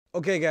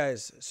Okay,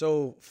 guys.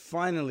 So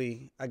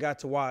finally, I got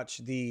to watch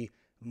the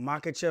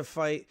Makhachev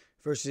fight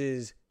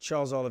versus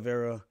Charles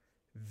Oliveira.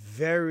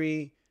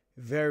 Very,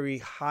 very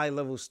high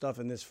level stuff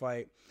in this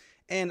fight.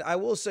 And I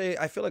will say,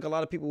 I feel like a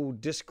lot of people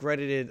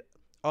discredited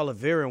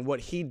Oliveira and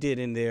what he did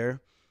in there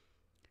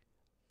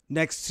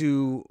next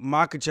to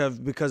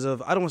Makhachev because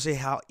of, I don't want to say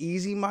how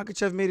easy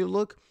Makhachev made it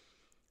look,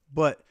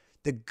 but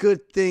the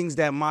good things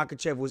that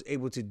Makhachev was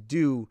able to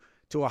do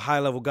to a high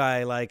level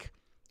guy like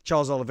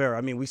Charles Oliveira.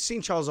 I mean, we've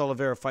seen Charles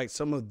Oliveira fight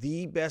some of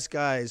the best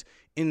guys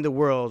in the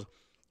world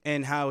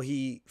and how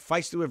he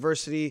fights through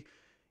adversity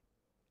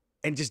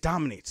and just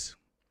dominates.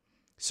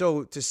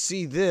 So to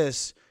see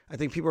this, I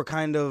think people are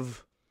kind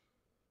of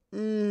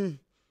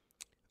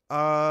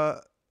uh,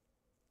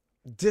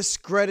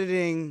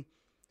 discrediting.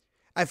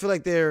 I feel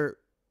like they're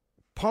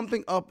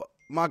pumping up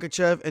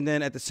Makhachev and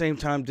then at the same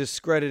time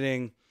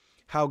discrediting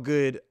how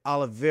good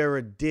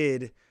Oliveira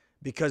did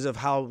because of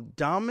how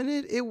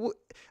dominant it was.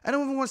 I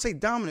don't even want to say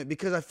dominant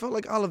because I felt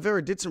like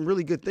Oliveira did some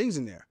really good things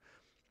in there.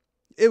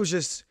 It was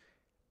just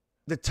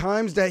the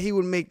times that he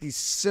would make these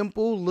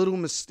simple little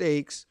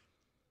mistakes,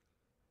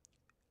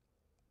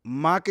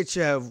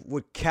 Makhachev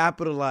would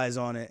capitalize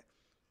on it.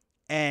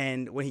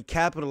 And when he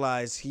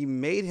capitalized, he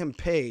made him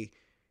pay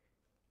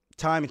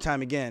time and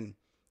time again.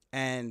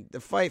 And the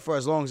fight, for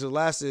as long as it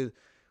lasted,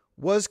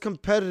 was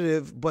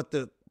competitive, but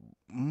the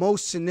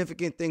most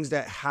significant things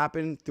that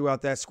happened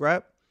throughout that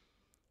scrap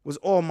was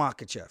all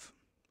Makhachev.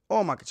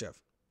 All Makhachev.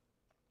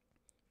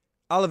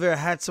 Oliveira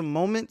had some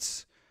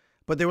moments,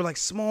 but they were like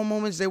small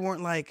moments. They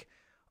weren't like,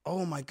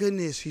 oh my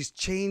goodness, he's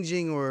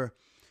changing or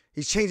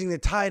he's changing the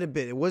tide a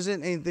bit. It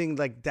wasn't anything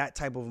like that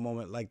type of a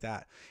moment like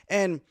that.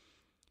 And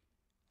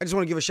I just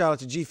want to give a shout out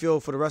to G Fuel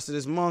for the rest of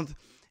this month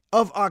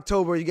of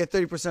October. You get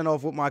 30%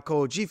 off with my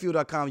code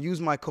gfuel.com. Use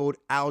my code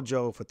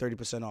ALJO for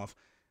 30% off.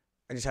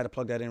 I just had to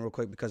plug that in real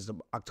quick because the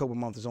October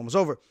month is almost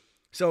over.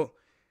 So,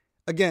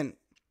 again,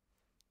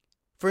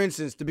 for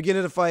instance, the beginning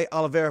of the fight,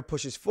 Oliveira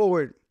pushes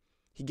forward.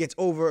 He gets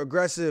over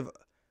aggressive.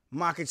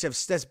 Makhachev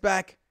steps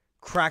back,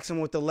 cracks him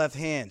with the left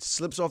hand,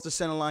 slips off the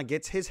center line,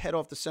 gets his head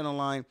off the center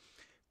line,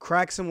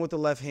 cracks him with the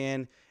left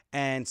hand,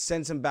 and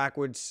sends him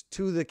backwards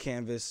to the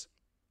canvas.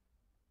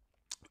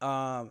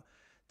 The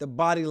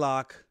body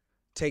lock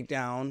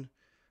takedown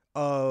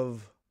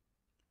of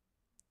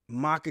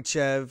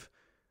Makhachev,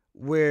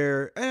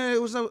 where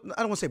it was, I don't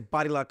want to say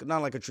body lock,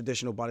 not like a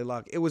traditional body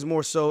lock. It was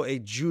more so a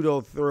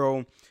judo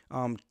throw.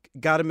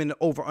 Got him in the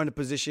over-under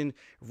position,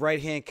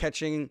 right hand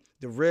catching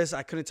the wrist.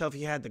 I couldn't tell if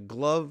he had the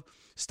glove.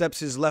 Steps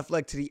his left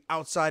leg to the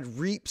outside,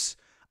 reaps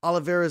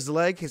Oliveira's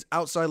leg, his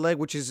outside leg,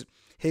 which is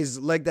his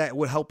leg that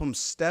would help him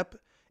step.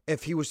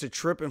 If he was to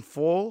trip and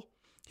fall,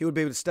 he would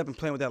be able to step and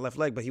plant with that left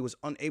leg, but he was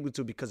unable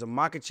to because of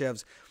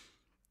Makhachev's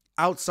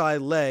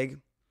outside leg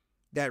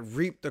that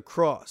reaped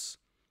across.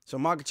 So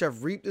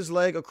Makhachev reaped his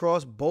leg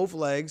across both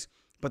legs,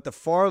 but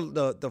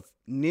the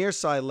near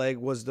side leg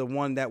was the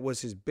one that was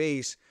his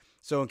base.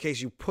 So in case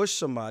you push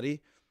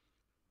somebody,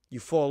 you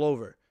fall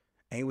over.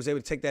 And he was able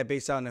to take that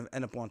base out and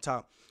end up on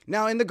top.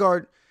 Now in the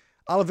guard,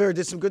 Oliveira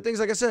did some good things.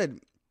 Like I said,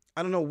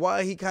 I don't know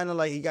why he kind of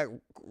like, he got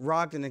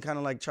rocked and then kind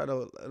of like tried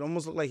to, it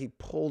almost looked like he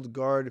pulled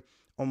guard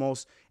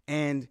almost.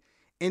 And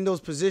in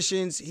those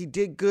positions, he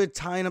did good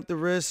tying up the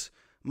wrist.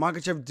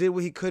 Makhachev did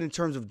what he could in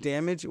terms of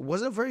damage. It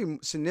wasn't very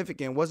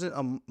significant. It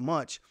wasn't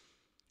much.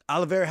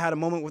 Oliveira had a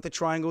moment with the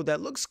triangle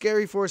that looked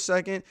scary for a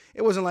second.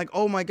 It wasn't like,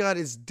 oh my God,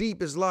 it's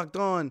deep, it's locked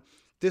on.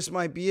 This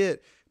might be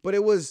it. But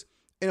it was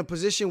in a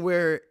position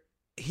where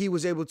he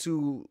was able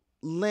to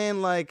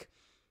land like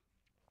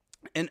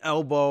an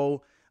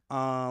elbow.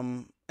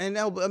 And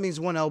elbow, I mean, it's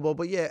one elbow.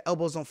 But yeah,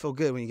 elbows don't feel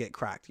good when you get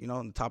cracked, you know,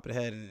 on the top of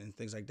the head and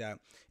things like that.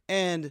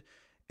 And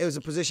it was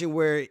a position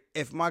where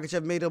if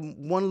Makhachev made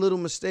one little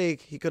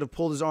mistake, he could have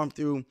pulled his arm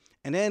through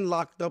and then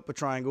locked up a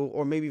triangle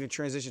or maybe even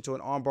transitioned to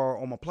an armbar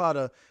or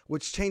omoplata,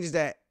 which changes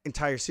that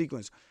entire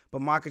sequence.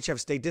 But Makhachev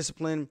stayed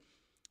disciplined,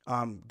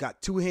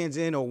 got two hands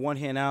in or one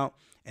hand out,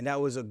 and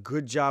that was a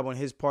good job on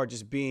his part,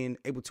 just being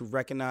able to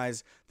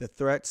recognize the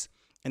threats.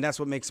 And that's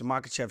what makes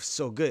Makhachev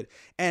so good.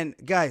 And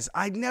guys,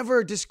 I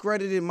never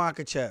discredited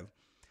Makhachev.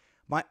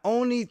 My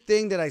only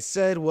thing that I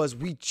said was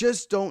we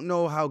just don't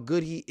know how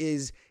good he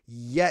is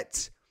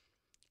yet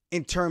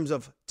in terms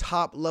of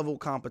top level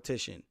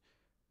competition.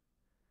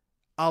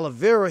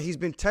 Oliveira, he's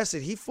been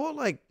tested. He fought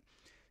like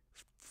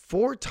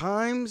 4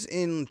 times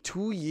in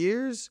 2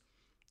 years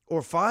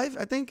or 5,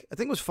 I think. I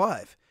think it was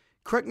 5.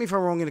 Correct me if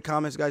I'm wrong in the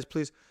comments, guys,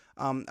 please.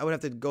 I would have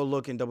to go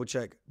look and double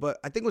check. But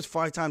I think it was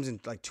 5 times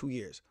in like 2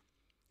 years.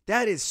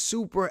 That is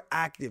super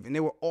active, and they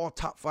were all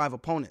top 5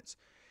 opponents.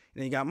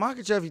 And then you got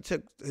Makhachev. He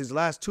took his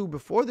last 2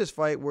 before this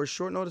fight were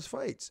short notice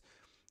fights.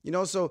 You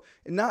know, so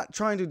not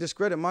trying to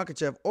discredit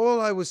Makhachev.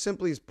 All I was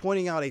simply is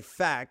pointing out a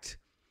fact.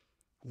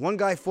 One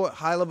guy fought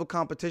high-level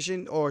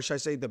competition, or should I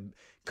say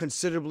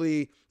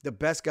considerably the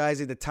best guys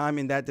at the time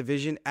in that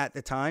division at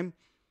the time,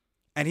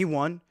 and he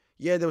won.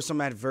 Yeah, there was some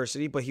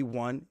adversity, but he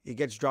won. He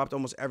gets dropped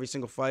almost every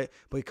single fight,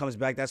 but he comes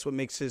back. That's what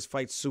makes his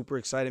fight super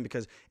exciting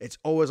because it's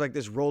always like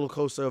this roller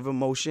coaster of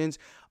emotions.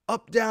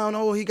 Up, down.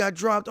 Oh, he got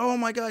dropped. Oh,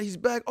 my God, he's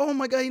back. Oh,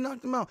 my God, he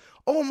knocked him out.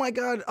 Oh, my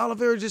God,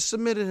 Oliveira just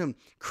submitted him.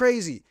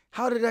 Crazy.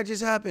 How did that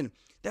just happen?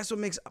 That's what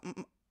makes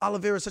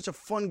Oliveira such a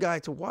fun guy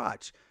to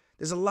watch.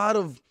 There's a lot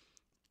of,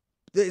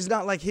 it's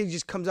not like he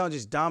just comes out and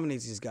just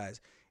dominates these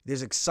guys.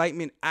 There's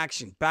excitement,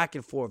 action, back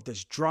and forth.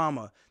 There's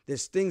drama.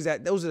 There's things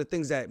those are the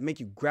things that make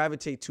you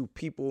gravitate to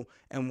people,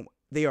 and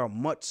they are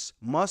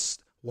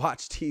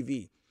must-watch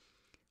TV.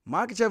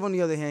 Makhachev, on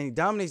the other hand, he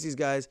dominates these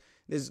guys.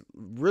 There's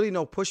really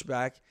no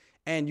pushback,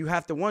 and you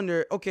have to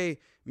wonder, okay,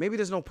 maybe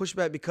there's no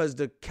pushback because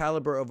the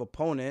caliber of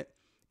opponent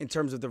in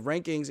terms of the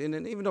rankings, and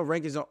then even though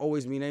rankings don't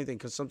always mean anything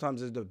because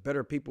sometimes there's the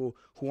better people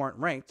who aren't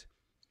ranked,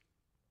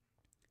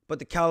 but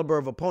the caliber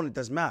of opponent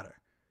does matter.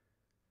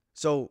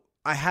 So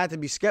I had to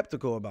be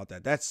skeptical about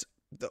that. That's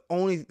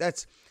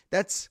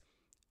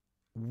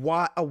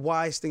why a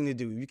wise thing to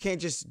do. You can't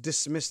just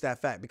dismiss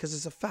that fact because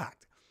it's a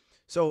fact.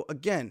 So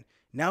again,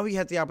 now he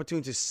had the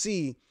opportunity to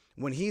see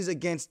when he's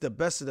against the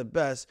best of the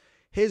best,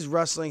 his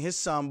wrestling, his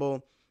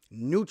sambo,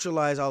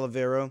 neutralize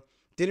Oliveira.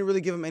 Didn't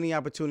really give him any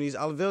opportunities.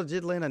 Oliveira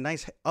did land a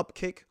nice up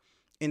kick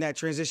in that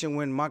transition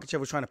when Makhachev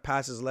was trying to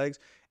pass his legs,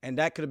 and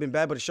that could have been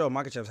bad, but it showed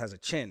Makhachev has a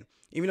chin.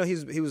 Even though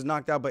he was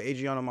knocked out by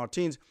Adriano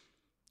Martins,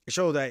 it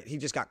showed that he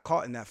just got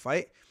caught in that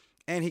fight,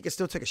 and he could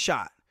still take a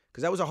shot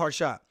because that was a hard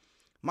shot.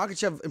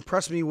 Makhachev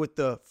impressed me with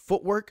the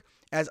footwork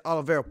as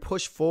Oliveira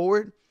pushed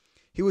forward.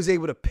 He was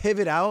able to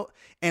pivot out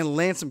and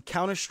land some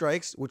counter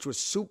strikes, which was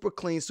super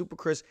clean, super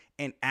crisp,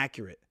 and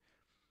accurate.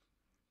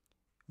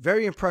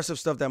 Very impressive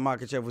stuff that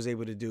Makhachev was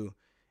able to do.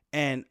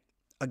 And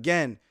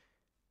again,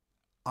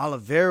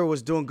 Oliveira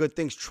was doing good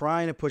things,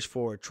 trying to push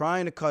forward,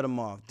 trying to cut him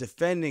off,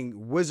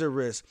 defending wizard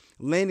wrist,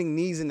 landing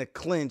knees in the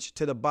clinch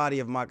to the body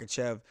of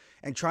Makhachev,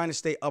 and trying to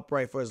stay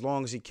upright for as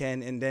long as he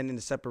can. And then in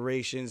the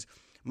separations,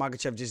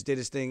 Makhachev just did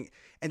his thing.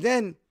 And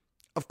then,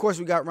 of course,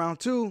 we got round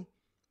two.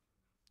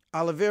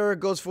 Oliveira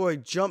goes for a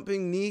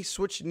jumping knee,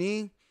 switch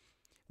knee,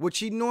 which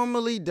he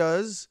normally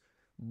does.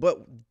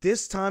 But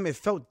this time it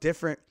felt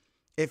different.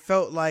 It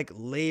felt like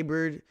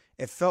labored.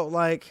 It felt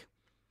like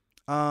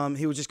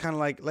he was just kind of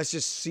like, let's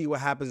just see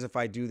what happens if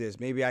I do this.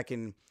 Maybe I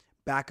can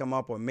back him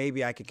up or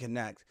maybe I can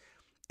connect.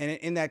 And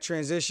in that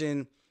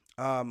transition,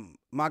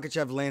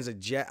 Makhachev lands a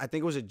jab. I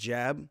think it was a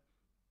jab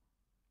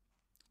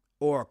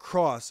or a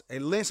cross.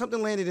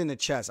 Something landed in the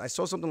chest. I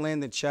saw something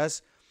land in the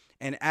chest.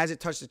 And as it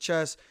touched the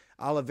chest,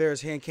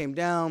 Oliveira's hand came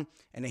down,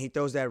 and then he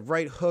throws that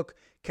right hook,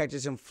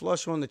 catches him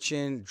flush on the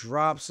chin,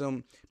 drops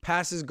him,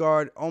 passes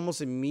guard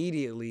almost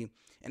immediately.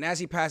 And as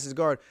he passes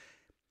guard,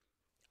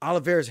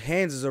 Oliveira's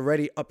hands is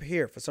already up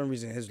here for some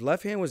reason. His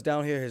left hand was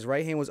down here. His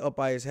right hand was up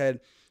by his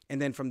head.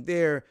 And then from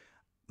there,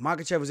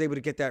 Makhachev was able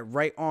to get that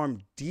right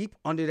arm deep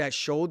under that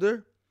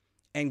shoulder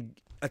and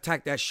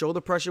attack that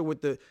shoulder pressure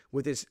with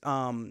his,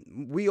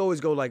 we always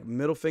go like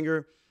middle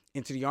finger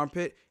into the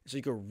armpit so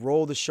you could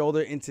roll the shoulder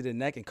into the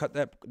neck and cut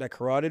that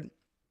carotid.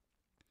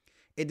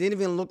 It didn't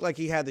even look like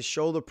he had the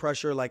shoulder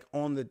pressure like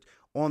on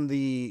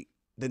the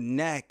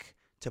neck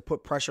to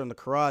put pressure on the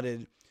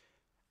carotid.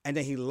 And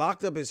then he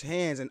locked up his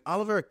hands, and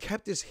Oliveira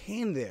kept his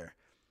hand there,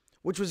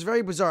 which was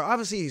very bizarre.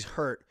 Obviously, he's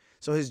hurt,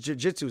 so his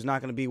jiu-jitsu is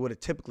not going to be what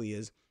it typically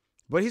is.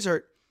 But he's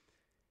hurt.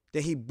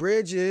 Then he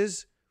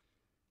bridges.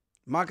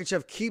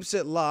 Makhachev keeps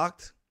it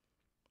locked,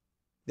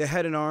 the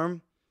head and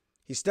arm.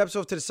 He steps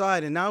off to the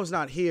side, and now he's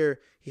not here.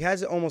 He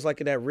has it almost like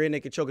that rear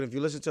naked choke. And if you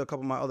listen to a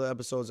couple of my other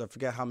episodes, I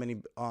forget how many,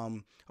 a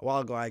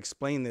while ago I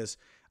explained this,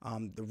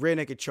 the rear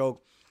naked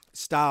choke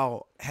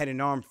style head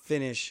and arm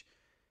finish.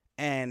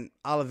 And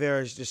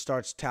Oliveira just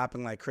starts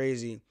tapping like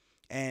crazy.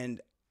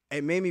 And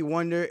it made me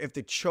wonder if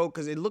the choke,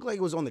 because it looked like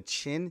it was on the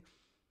chin,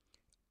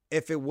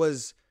 if it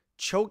was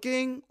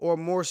choking or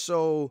more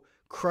so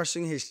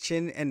crushing his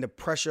chin and the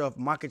pressure of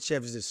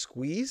Makhachev's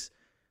squeeze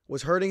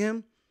was hurting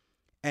him.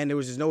 And there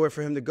was just nowhere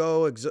for him to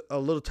go, a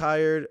little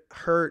tired,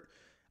 hurt,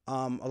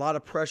 a lot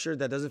of pressure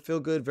that doesn't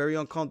feel good, very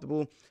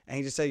uncomfortable. And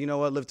he just said, you know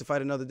what, live to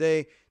fight another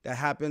day. That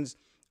happens.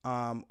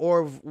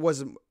 Or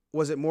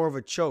was it more of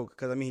a choke?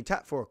 Because, I mean, he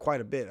tapped for quite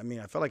a bit. I mean,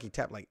 I felt like he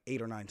tapped like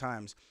 8 or 9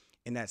 times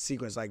in that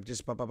sequence, like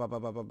just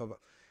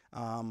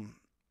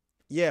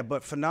yeah,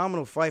 but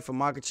phenomenal fight for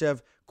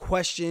Makhachev.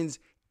 Questions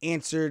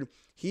answered.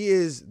 He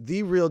is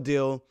the real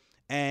deal,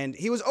 and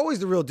he was always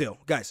the real deal,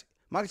 guys.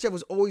 Makhachev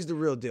was always the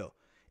real deal.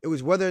 It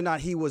was whether or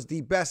not he was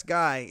the best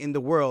guy in the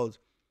world,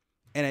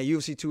 and at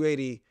UFC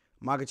 280,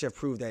 Makhachev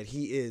proved that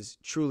he is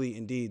truly,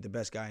 indeed, the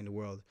best guy in the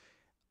world.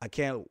 I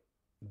can't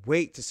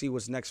wait to see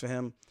what's next for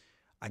him.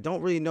 I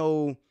don't really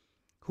know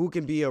who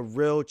can be a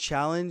real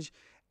challenge.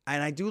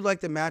 And I do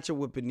like the matchup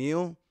with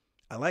Beneil.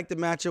 I like the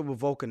matchup with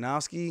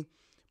Volkanovski.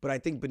 But I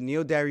think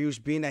Beneil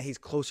Dariush, being that he's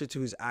closer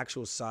to his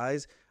actual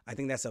size, I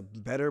think that's a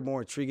better,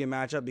 more intriguing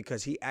matchup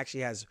because he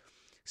actually has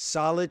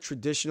solid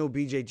traditional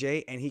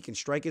BJJ and he can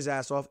strike his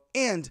ass off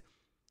and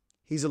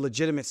he's a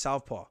legitimate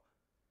southpaw.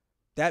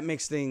 That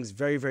makes things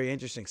very, very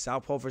interesting.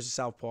 Southpaw versus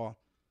southpaw.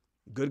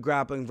 Good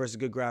grappling versus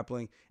good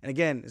grappling. And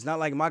again, it's not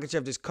like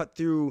Makhachev just cut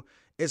through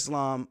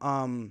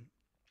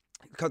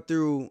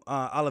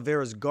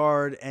Oliveira's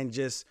guard and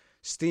just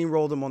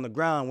steamrolled him on the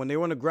ground. When they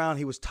were on the ground,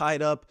 he was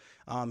tied up.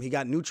 He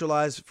got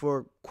neutralized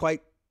for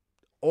quite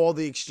all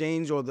the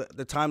exchange or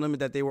the time limit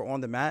that they were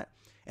on the mat.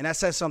 And that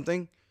says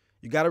something.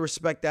 You got to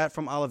respect that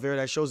from Oliveira.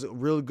 That shows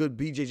real good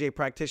BJJ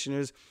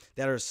practitioners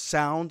that are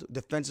sound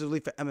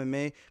defensively for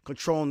MMA,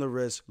 controlling the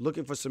wrist,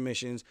 looking for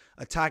submissions,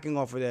 attacking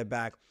off of their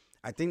back.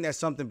 I think that's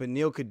something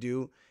Beneil could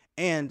do.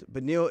 And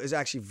Beneil is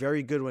actually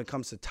very good when it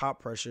comes to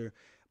top pressure.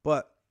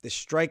 But the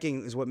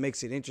striking is what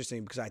makes it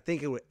interesting because I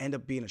think it would end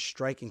up being a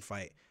striking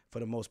fight for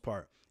the most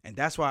part. And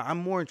that's why I'm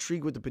more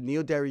intrigued with the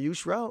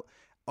Beneil-Dariush route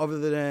other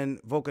than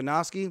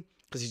Volkanovski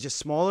because he's just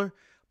smaller.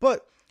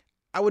 But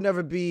I would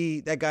never be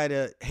that guy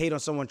to hate on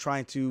someone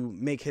trying to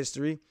make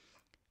history.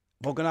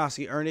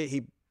 Volkanovski earned it.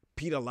 He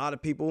beat a lot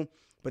of people.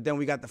 But then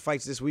we got the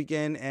fights this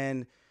weekend.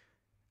 And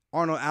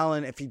Arnold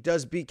Allen, if he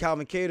does beat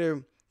Calvin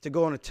Kattar to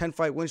go on a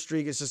 10-fight win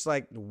streak, it's just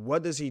like,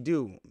 what does he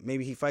do?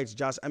 Maybe he fights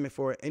Josh Emmett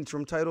for an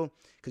interim title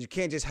because you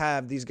can't just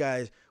have these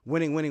guys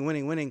winning,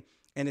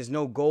 and there's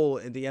no goal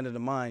at the end of the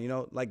mine, you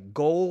know? Like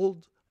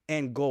gold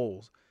and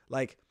goals.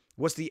 Like,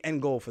 what's the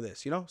end goal for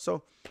this, you know?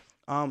 So,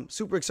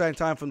 super exciting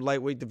time from the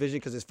lightweight division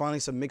because there's finally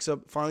some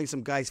mix-up, finally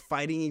some guys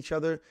fighting each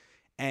other,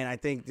 and I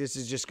think this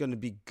is just going to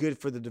be good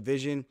for the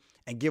division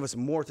and give us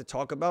more to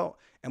talk about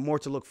and more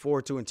to look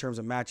forward to in terms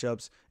of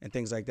matchups and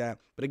things like that.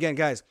 But again,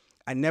 guys,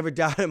 I never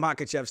doubted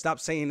Makhachev. Stop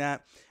saying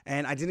that.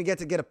 And I didn't get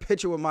to get a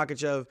picture with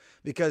Makhachev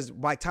because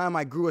by the time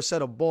I grew a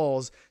set of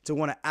balls to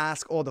want to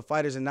ask all the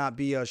fighters and not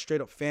be a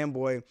straight-up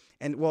fanboy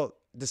and, well,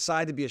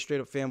 decide to be a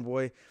straight-up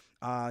fanboy,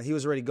 he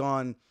was already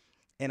gone.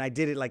 And I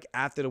did it like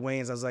after the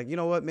weigh-ins. I was like, you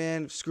know what,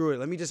 man, screw it.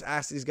 Let me just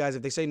ask these guys.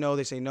 If they say no,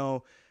 they say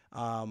no.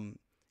 And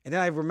then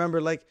I remember,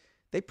 like,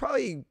 they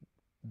probably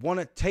want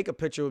to take a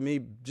picture with me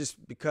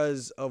just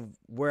because of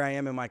where I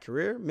am in my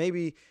career.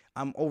 Maybe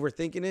I'm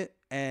overthinking it.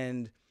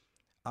 And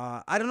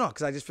I don't know,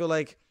 because I just feel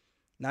like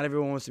not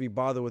everyone wants to be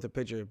bothered with a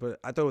picture. But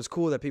I thought it was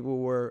cool that people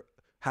were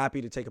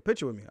happy to take a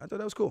picture with me. I thought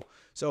that was cool.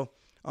 So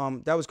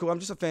that was cool. I'm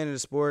just a fan of the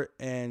sport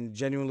and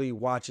genuinely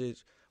watch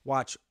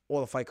all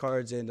the fight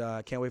cards, and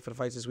can't wait for the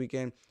fights this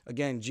weekend.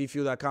 Again,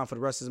 gfuel.com for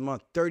the rest of the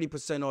month.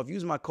 30% off.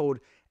 Use my code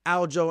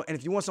ALJO. And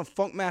if you want some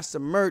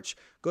Funkmaster merch,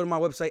 go to my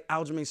website,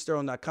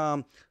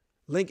 aljamainsterling.com.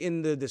 Link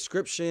in the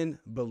description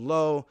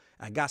below.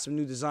 I got some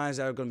new designs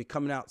that are going to be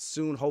coming out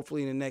soon,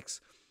 hopefully in the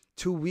next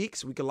 2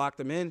 weeks. We can lock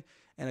them in.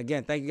 And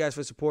again, thank you guys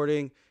for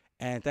supporting,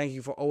 and thank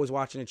you for always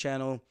watching the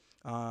channel.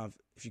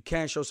 If you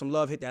can, show some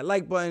love, hit that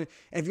like button.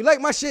 And if you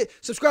like my shit,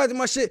 subscribe to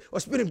my shit or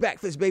spinning back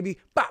fist, baby.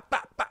 Bop,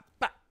 bop, bop,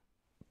 bop.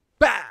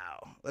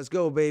 Bow. Let's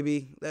go,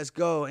 baby. Let's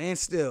go. And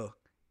still.